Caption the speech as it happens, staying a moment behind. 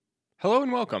Hello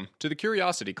and welcome to the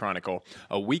Curiosity Chronicle,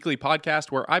 a weekly podcast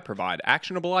where I provide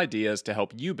actionable ideas to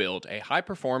help you build a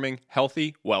high-performing,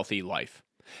 healthy, wealthy life.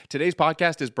 Today's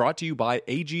podcast is brought to you by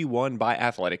AG1 by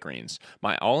Athletic Greens,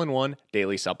 my all-in-one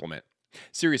daily supplement.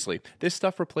 Seriously, this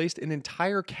stuff replaced an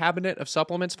entire cabinet of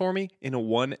supplements for me in a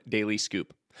one daily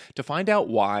scoop. To find out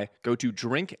why, go to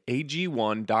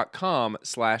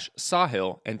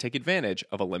drinkag1.com/Sahil and take advantage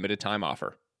of a limited time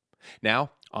offer.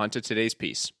 Now, on to today's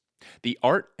piece. The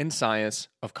Art and Science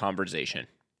of Conversation.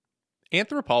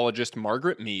 Anthropologist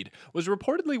Margaret Mead was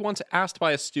reportedly once asked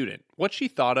by a student what she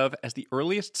thought of as the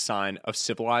earliest sign of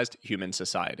civilized human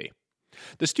society.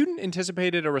 The student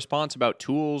anticipated a response about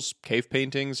tools, cave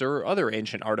paintings, or other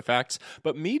ancient artifacts,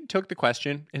 but Mead took the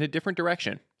question in a different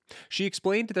direction. She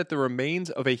explained that the remains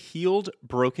of a healed,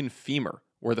 broken femur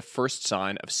were the first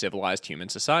sign of civilized human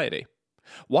society.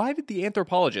 Why did the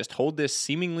anthropologist hold this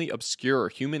seemingly obscure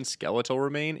human skeletal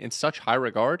remain in such high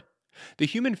regard? The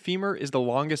human femur is the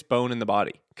longest bone in the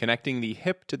body, connecting the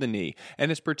hip to the knee,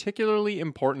 and is particularly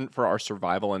important for our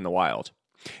survival in the wild.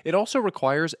 It also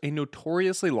requires a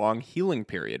notoriously long healing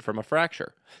period from a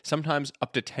fracture, sometimes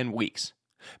up to 10 weeks.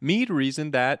 Mead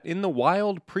reasoned that, in the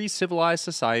wild, pre-civilized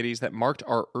societies that marked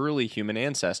our early human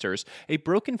ancestors, a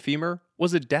broken femur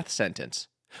was a death sentence.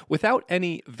 Without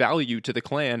any value to the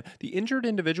clan, the injured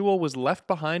individual was left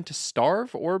behind to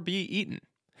starve or be eaten.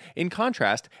 In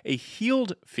contrast, a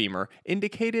healed femur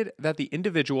indicated that the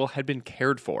individual had been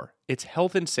cared for, its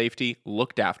health and safety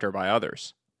looked after by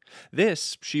others.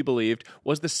 This, she believed,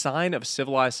 was the sign of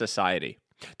civilized society.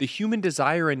 The human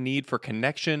desire and need for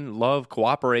connection, love,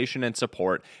 cooperation, and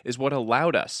support is what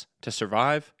allowed us to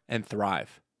survive and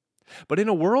thrive. But in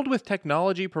a world with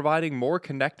technology providing more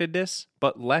connectedness,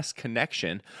 but less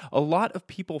connection, a lot of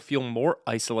people feel more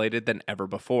isolated than ever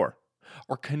before.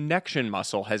 Our connection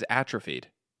muscle has atrophied.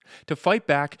 To fight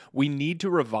back, we need to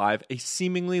revive a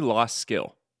seemingly lost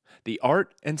skill: the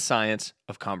art and science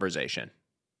of conversation.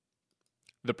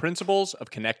 The principles of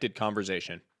connected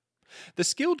conversation. The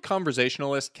skilled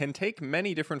conversationalist can take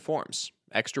many different forms: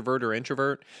 extrovert or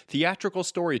introvert, theatrical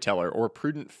storyteller or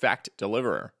prudent fact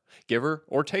deliverer, giver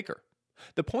or taker.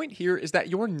 The point here is that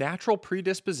your natural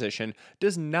predisposition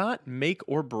does not make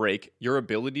or break your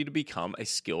ability to become a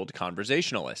skilled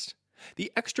conversationalist.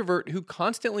 The extrovert who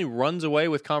constantly runs away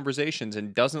with conversations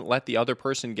and doesn't let the other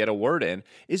person get a word in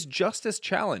is just as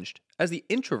challenged as the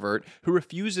introvert who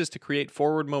refuses to create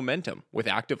forward momentum with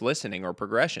active listening or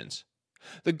progressions.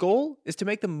 The goal is to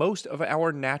make the most of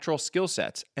our natural skill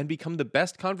sets and become the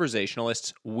best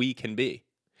conversationalists we can be.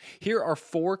 Here are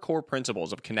 4 core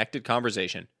principles of connected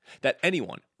conversation that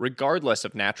anyone, regardless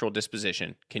of natural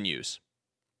disposition, can use.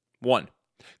 1.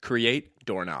 Create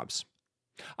doorknobs.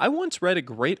 I once read a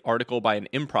great article by an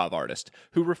improv artist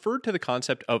who referred to the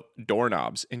concept of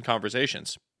doorknobs in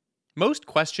conversations. Most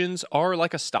questions are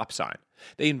like a stop sign.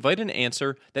 They invite an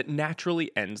answer that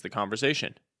naturally ends the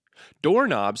conversation.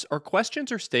 Doorknobs are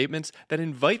questions or statements that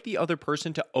invite the other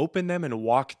person to open them and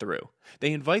walk through.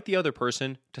 They invite the other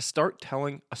person to start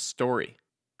telling a story.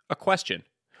 A question: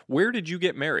 where did you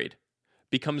get married?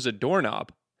 Becomes a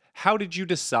doorknob: how did you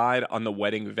decide on the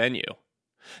wedding venue?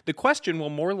 The question will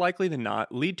more likely than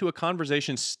not lead to a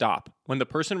conversation stop when the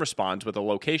person responds with a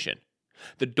location.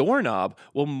 The doorknob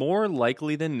will more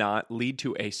likely than not lead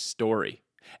to a story.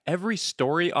 Every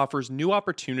story offers new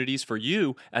opportunities for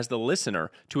you as the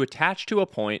listener to attach to a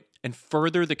point and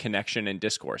further the connection and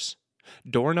discourse.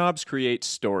 Doorknobs create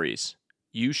stories.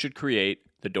 You should create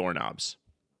the doorknobs.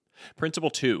 Principle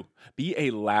 2. Be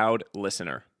a loud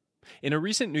listener. In a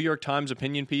recent New York Times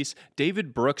opinion piece,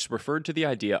 David Brooks referred to the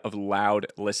idea of loud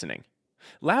listening.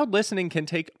 Loud listening can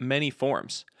take many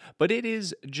forms, but it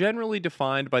is generally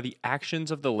defined by the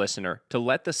actions of the listener to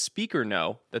let the speaker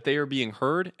know that they are being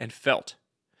heard and felt.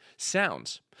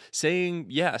 Sounds: saying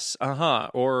yes,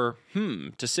 or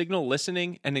to signal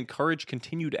listening and encourage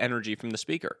continued energy from the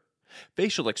speaker.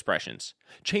 Facial expressions: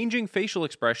 changing facial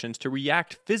expressions to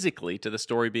react physically to the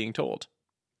story being told.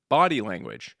 Body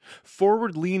language: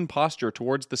 forward lean posture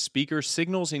towards the speaker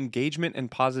signals engagement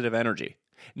and positive energy.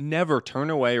 Never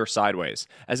turn away or sideways,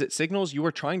 as it signals you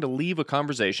are trying to leave a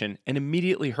conversation and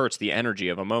immediately hurts the energy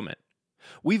of a moment.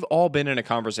 We've all been in a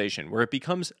conversation where it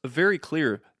becomes very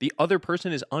clear the other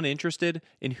person is uninterested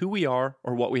in who we are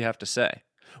or what we have to say.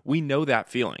 We know that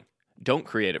feeling. Don't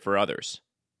create it for others.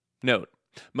 Note: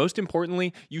 most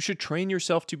importantly, you should train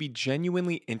yourself to be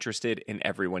genuinely interested in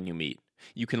everyone you meet.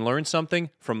 You can learn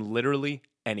something from literally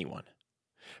anyone.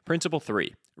 Principle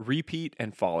 3. Repeat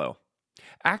and follow.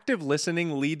 Active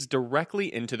listening leads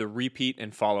directly into the repeat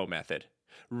and follow method.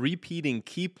 repeating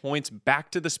key points back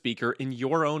to the speaker in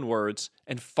your own words,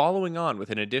 and following on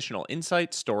with an additional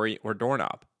insight, story, or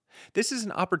doorknob. This is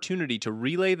an opportunity to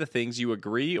relay the things you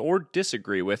agree or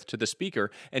disagree with to the speaker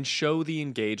and show the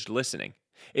engaged listening.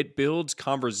 It builds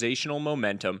conversational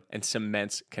momentum and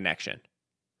cements connection.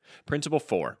 Principle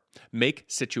 4. Make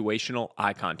situational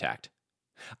eye contact.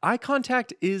 Eye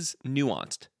contact is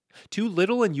nuanced. Too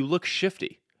little and you look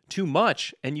shifty. Too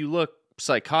much and you look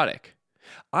psychotic.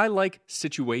 I like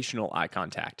situational eye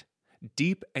contact.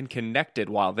 Deep and connected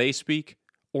while they speak,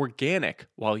 organic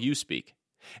while you speak.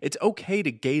 It's okay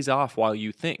to gaze off while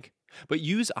you think, but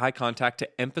use eye contact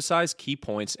to emphasize key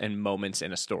points and moments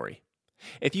in a story.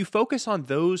 If you focus on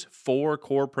those 4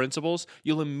 core principles,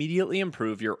 you'll immediately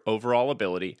improve your overall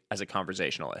ability as a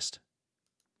conversationalist.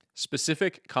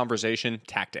 Specific conversation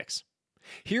tactics.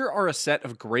 Here are a set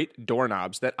of great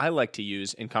doorknobs that I like to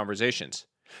use in conversations.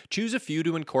 Choose a few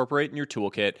to incorporate in your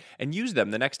toolkit and use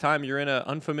them the next time you're in an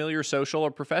unfamiliar social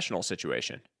or professional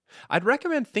situation. I'd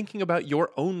recommend thinking about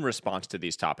your own response to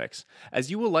these topics, as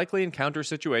you will likely encounter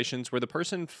situations where the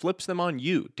person flips them on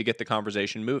you to get the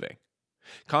conversation moving.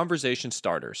 Conversation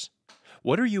starters.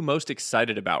 What are you most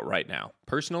excited about right now,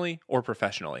 personally or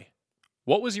professionally?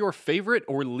 What was your favorite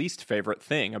or least favorite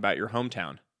thing about your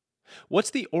hometown? What's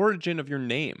the origin of your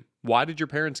name? Why did your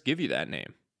parents give you that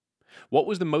name? What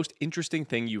was the most interesting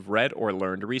thing you've read or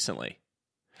learned recently?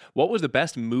 What was the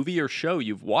best movie or show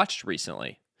you've watched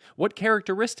recently? What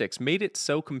characteristics made it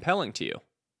so compelling to you?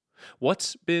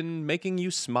 What's been making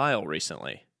you smile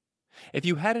recently? If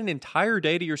you had an entire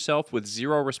day to yourself with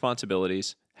 0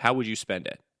 responsibilities, how would you spend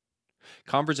it?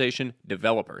 Conversation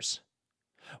developers.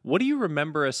 What do you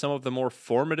remember as some of the more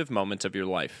formative moments of your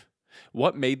life?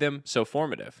 What made them so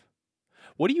formative?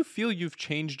 What do you feel you've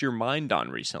changed your mind on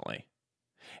recently?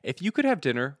 If you could have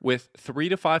dinner with 3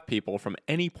 to 5 people from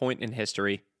any point in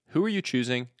history, who are you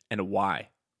choosing and why?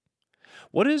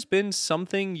 What has been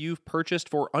something you've purchased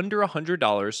for under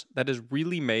 $100 that has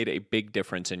really made a big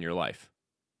difference in your life?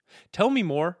 Tell me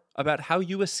more about how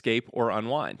you escape or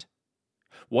unwind.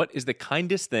 What is the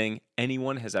kindest thing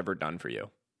anyone has ever done for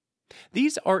you?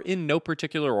 These are in no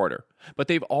particular order, but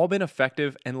they've all been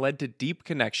effective and led to deep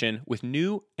connection with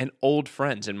new and old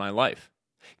friends in my life.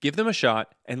 Give them a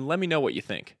shot and let me know what you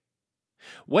think.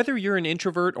 Whether you're an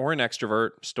introvert or an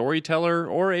extrovert, storyteller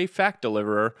or a fact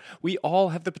deliverer, we all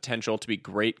have the potential to be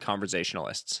great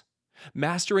conversationalists.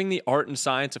 Mastering the art and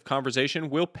science of conversation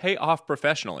will pay off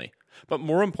professionally, but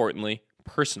more importantly,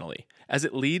 personally, as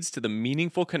it leads to the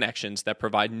meaningful connections that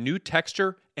provide new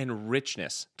texture and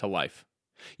richness to life.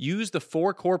 Use the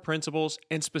 4 core principles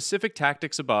and specific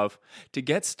tactics above to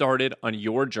get started on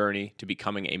your journey to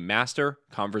becoming a master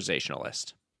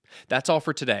conversationalist. That's all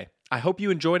for today. I hope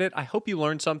you enjoyed it, I hope you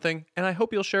learned something, and I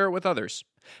hope you'll share it with others.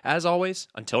 As always,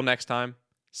 until next time,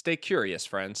 stay curious,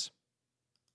 friends.